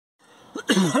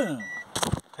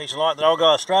Peace and light, that old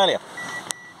guy Australia.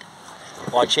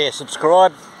 Like, share,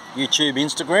 subscribe, YouTube,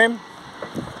 Instagram.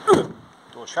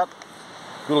 Door shut.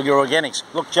 Good look, your organics.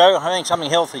 Look, Joe, I'm having something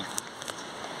healthy.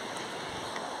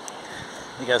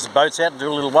 He goes, the boat's out to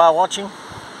do a little whale watching.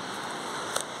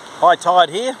 High tide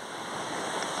here,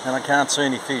 and I can't see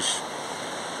any fish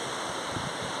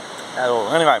at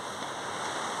all. Anyway,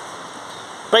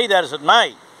 be that as it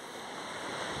may.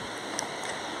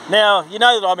 Now, you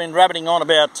know that I've been rabbiting on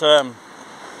about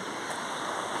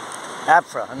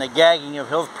APFRA and the gagging of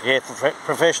healthcare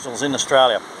professionals in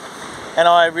Australia. And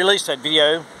I released that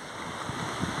video. You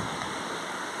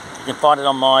can find it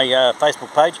on my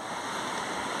Facebook page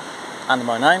under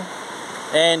my name.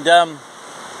 And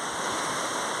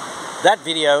that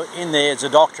video in there is a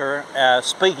doctor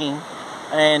speaking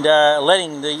and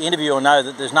letting the interviewer know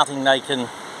that there's nothing they can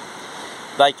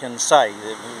say,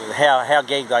 how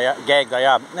gagged they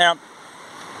are. Now,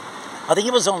 I think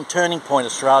it was on Turning Point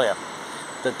Australia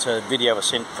that video was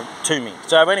sent to me.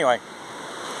 So anyway,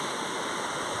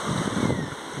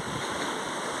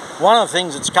 one of the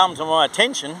things that's come to my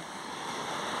attention,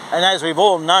 and as we've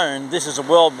all known, this is a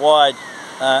worldwide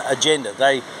agenda.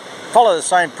 They follow the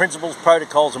same principles,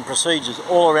 protocols and procedures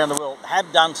all around the world,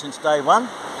 have done since day one.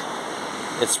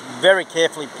 It's very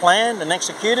carefully planned and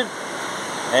executed.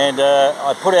 And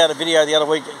I put out a video the other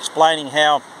week explaining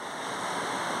how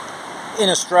in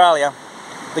Australia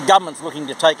the government's looking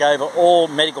to take over all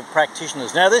medical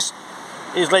practitioners. Now this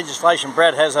is legislation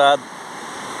Brad has,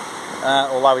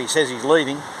 although he says he's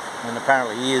leaving, and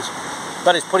apparently he is,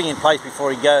 but he's putting in place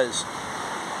before he goes.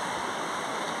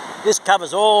 This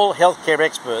covers all healthcare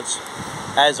experts.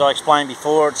 As I explained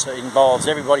before, it involves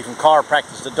everybody from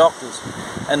chiropractors to doctors,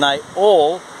 and they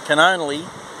all can only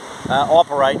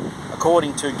operate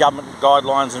according to government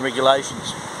guidelines and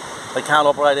regulations. They can't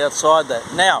operate outside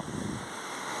that. Now,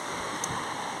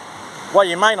 what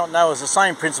you may not know is the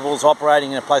same principles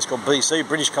operating in a place called BC,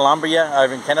 British Columbia,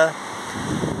 over in Canada.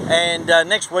 And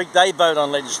next week they vote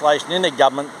on legislation in their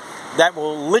government that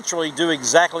will literally do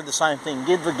exactly the same thing,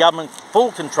 give the government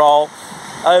full control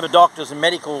over doctors and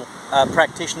medical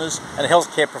practitioners and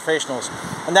healthcare professionals.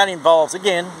 And that involves,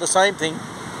 again, the same thing.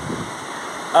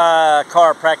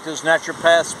 Chiropractors,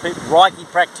 naturopaths, Reiki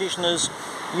practitioners,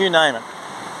 you name it.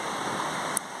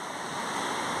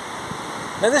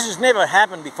 Now this has never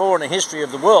happened before in the history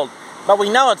of the world, but we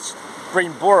know it's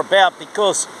been brought about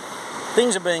because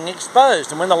things are being exposed,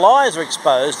 and when the lies are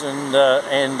exposed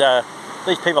and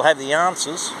these people have the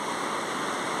answers,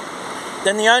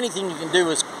 then the only thing you can do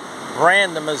is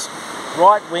brand them as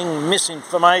right-wing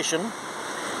misinformation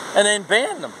and then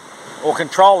ban them or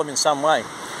control them in some way.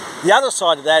 The other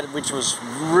side of that, which was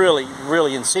really,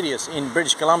 really insidious in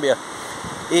British Columbia,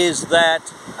 is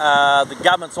that the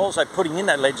government's also putting in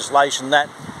that legislation that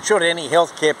should any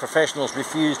healthcare professionals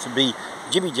refuse to be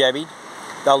jibby-jabbied,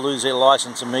 they'll lose their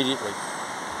licence immediately.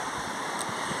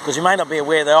 Because you may not be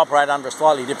aware, they operate under a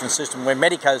slightly different system where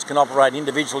medicos can operate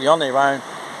individually on their own,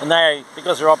 and they,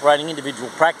 because they're operating individual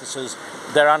practices,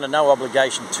 they're under no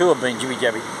obligation to have been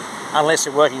jibby-jabbied unless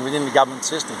they're working within the government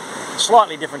system.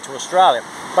 Slightly different to Australia,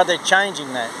 but they're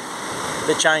changing that.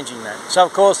 They're changing that. So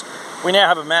of course, we now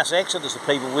have a mass exodus of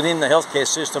people within the healthcare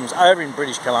systems over in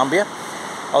British Columbia.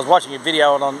 I was watching a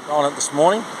video on it this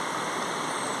morning,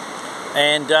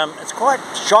 and it's quite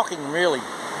shocking, really,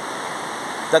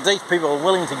 that these people are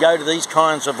willing to go to these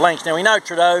kinds of lengths. Now we know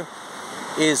Trudeau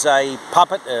is a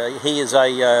puppet. He is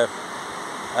a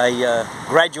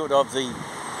graduate of the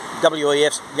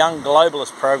WEF's Young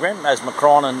Globalist program, as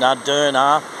Macron and Dern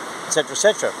are, etc.,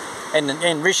 etc.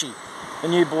 And Rishi, the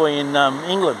new boy in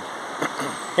England.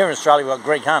 Here in Australia we've got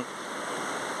Greg Hunt.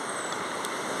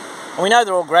 And we know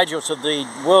they're all graduates of the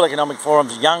World Economic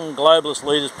Forum's Young Globalist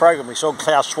Leaders program. We saw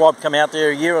Klaus Schwab come out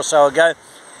there a year or so ago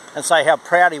and say how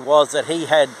proud he was that he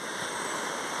had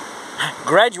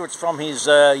graduates from his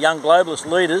Young Globalist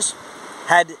Leaders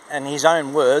had, in his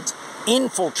own words,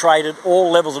 infiltrated all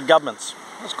levels of governments.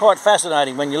 It's quite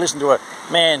fascinating when you listen to a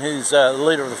man who's the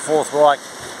leader of the Fourth Reich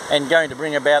and going to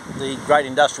bring about the Great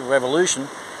Industrial Revolution,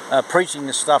 preaching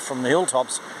this stuff from the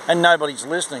hilltops, and nobody's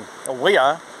listening. Well, we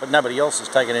are, but nobody else is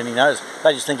taking any notice.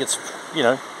 They just think it's, you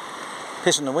know,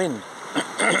 piss in the wind.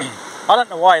 I don't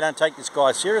know why you don't take this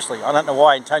guy seriously. I don't know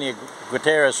why Antonio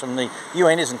Guterres from the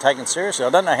UN isn't taken seriously. I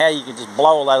don't know how you can just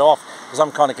blow all that off for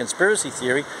some kind of conspiracy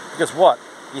theory, because what?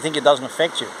 You think it doesn't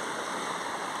affect you?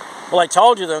 Well, they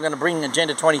told you they were going to bring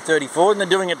Agenda 2030 forward, and they're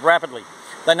doing it rapidly.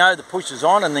 They know the push is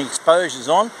on and the exposure's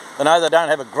on. They know they don't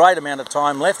have a great amount of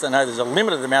time left. They know there's a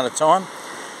limited amount of time.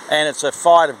 And it's a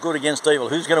fight of good against evil.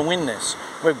 Who's going to win this?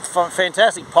 We've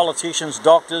fantastic politicians,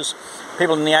 doctors,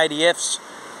 people in the ADFs,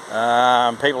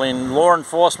 people in law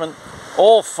enforcement,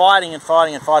 all fighting and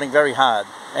fighting and fighting very hard.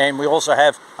 And we also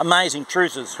have amazing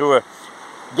truthers who are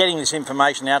getting this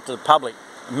information out to the public,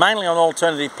 mainly on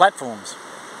alternative platforms.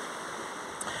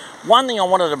 One thing I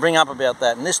wanted to bring up about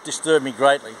that, and this disturbed me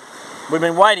greatly, we've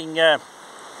been waiting,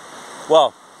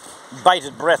 well,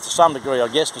 bated breath to some degree, I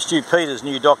guess, for Stu Peters'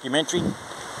 new documentary,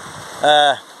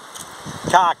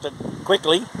 Karked It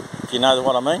Quickly, if you know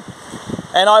what I mean.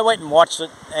 And I went and watched it,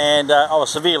 and I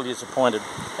was severely disappointed.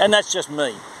 And that's just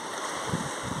me.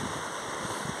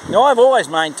 Now, I've always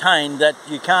maintained that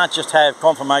you can't just have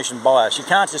confirmation bias. You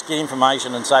can't just get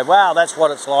information and say, wow, that's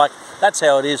what it's like, that's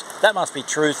how it is, that must be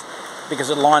truth, because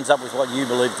it lines up with what you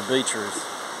believe to be truth.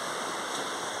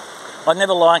 I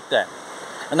never liked that.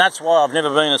 And that's why I've never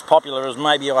been as popular as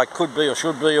maybe I could be or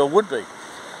should be or would be.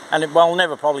 And it will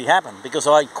never probably happen, because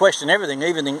I question everything,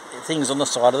 even things on the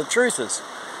side of the truthers.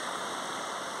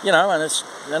 You know,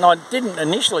 and I didn't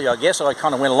initially, I guess. I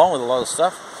kind of went along with a lot of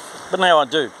stuff, but now I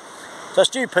do. So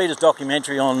Stu Peters'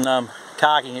 documentary on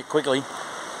Karking It Quickly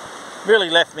really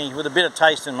left me with a bitter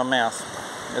taste in my mouth.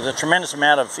 There's a tremendous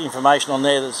amount of information on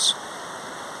there that's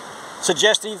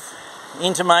suggestive,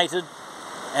 intimated,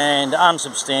 and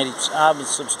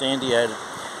unsubstantiated.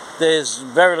 There's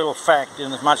very little fact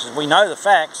in as much as we know the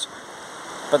facts,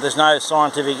 but there's no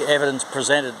scientific evidence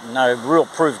presented, no real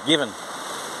proof given.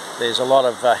 There's a lot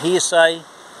of hearsay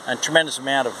and tremendous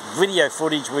amount of video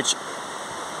footage which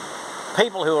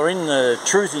people who are in the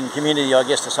truthing community, I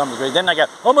guess to some degree, then they go,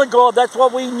 oh my God, that's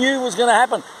what we knew was going to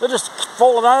happen. They're just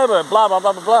falling over, blah, blah,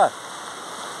 blah, blah, blah.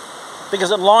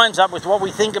 Because it lines up with what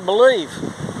we think and believe.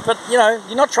 But, you know,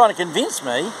 you're not trying to convince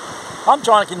me. I'm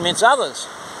trying to convince others.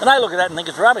 And they look at that and think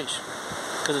it's rubbish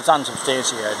because it's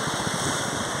unsubstantiated.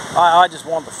 I just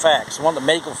want the facts. I want the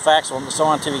medical facts. I want the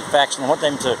scientific facts. And I want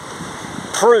them to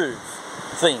prove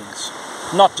things,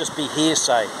 not just be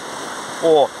hearsay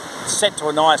or set to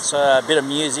a nice bit of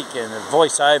music and a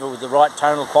voiceover with the right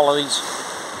tonal qualities.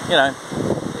 You know,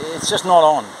 it's just not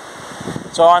on.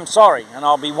 So I'm sorry, and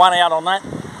I'll be one out on that.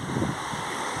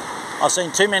 I've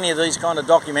seen too many of these kind of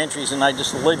documentaries and they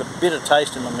just leave a bitter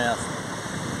taste in my mouth.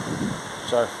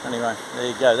 So anyway, there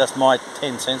you go, that's my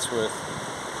 10 cents worth.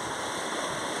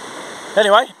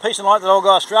 Anyway, peace and light to the old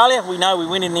guy Australia. We know we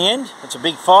win in the end. It's a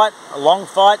big fight, a long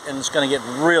fight, and it's going to get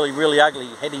really, really ugly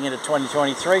heading into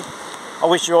 2023. I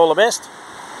wish you all the best.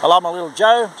 I love my little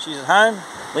Jo. She's at home.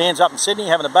 Leanne's up in Sydney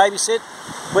having a babysit.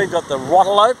 We've got the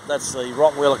Rottalope. That's the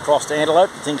Rottweiler crossed antelope.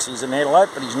 He thinks he's an antelope,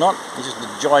 but he's not. He's just a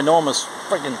ginormous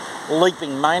freaking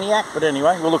leaping maniac. But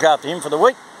anyway, we'll look after him for the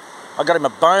week. I got him a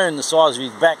bone the size of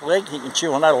his back leg. He can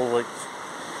chew on that all week,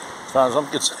 as far as I'm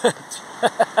concerned.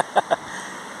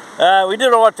 We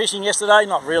did all right fishing yesterday.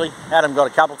 Not really. Adam got a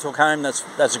couple, took home.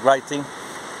 That's a great thing.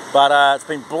 But it's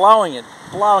been blowing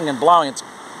its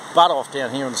butt off down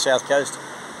here on the south coast,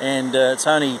 and it's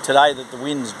only today that the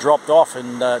wind's dropped off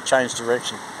and changed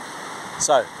direction.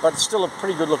 So, but it's still a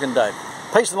pretty good looking day.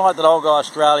 Peace and light to the old guy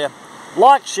Australia.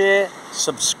 Like, share,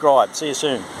 subscribe. See you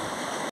soon.